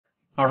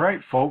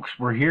Alright folks,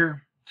 we're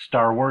here.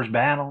 Star Wars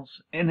Battles,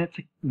 and it's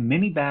a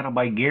mini battle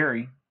by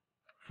Gary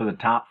for the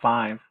top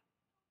 5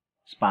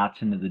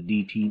 spots into the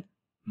DT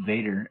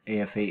Vader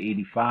AFA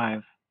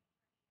 85.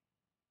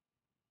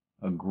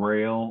 A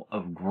grail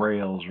of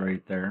grails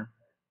right there.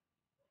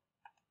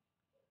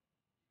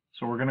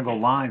 So we're going to go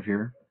live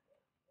here.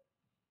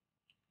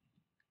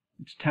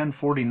 It's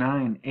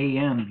 10:49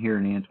 a.m. here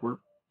in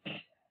Antwerp.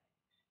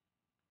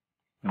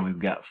 And we've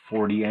got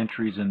 40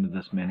 entries into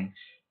this mini.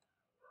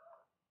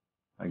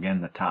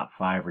 Again, the top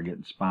 5 are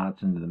getting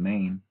spots into the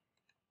main.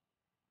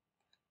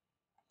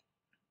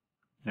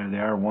 There they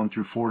are, 1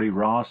 through 40.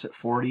 Ross at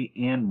 40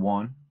 and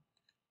 1.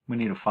 We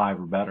need a 5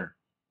 or better.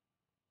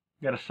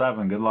 We got a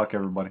 7. Good luck,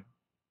 everybody.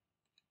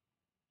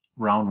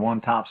 Round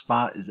 1 top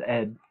spot is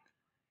Ed.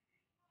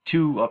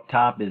 2 up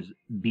top is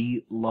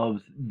B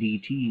Loves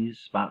DTs,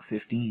 spot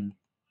 15.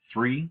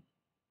 3,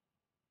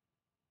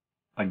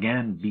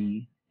 again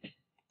B.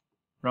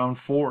 Round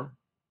 4,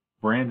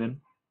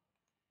 Brandon.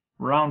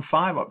 Round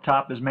 5 up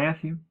top is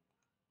Matthew.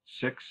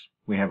 6,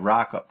 we have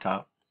Rock up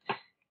top. It's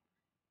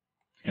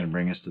going to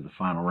bring us to the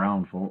final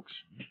round, folks.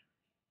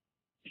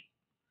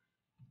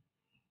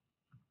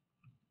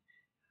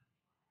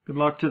 Good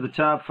luck to the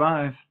top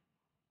 5.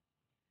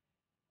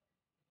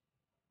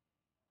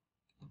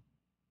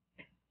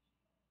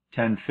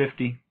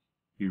 $10.50.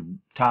 Your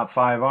top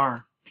 5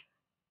 are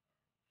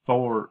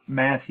Thor,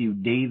 Matthew,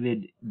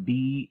 David,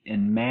 B,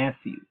 and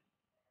Matthew.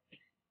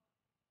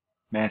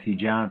 Matthew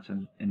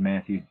Johnson and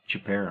Matthew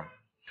Chapera.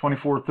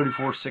 24,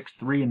 34, 6,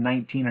 3, and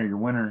 19 are your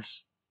winners.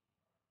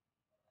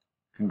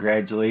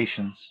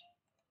 Congratulations.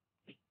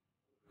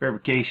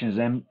 Verification is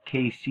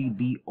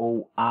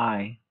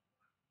MKCBOI.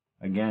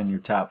 Again, your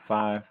top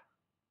 5.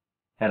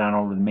 Head on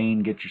over to the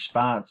main, get your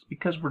spots,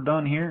 because we're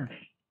done here.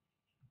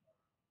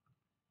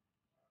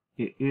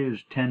 It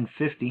is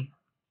 10:50.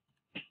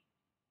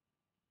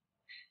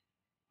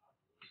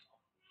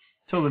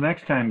 Till the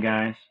next time,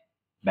 guys,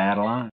 battle on.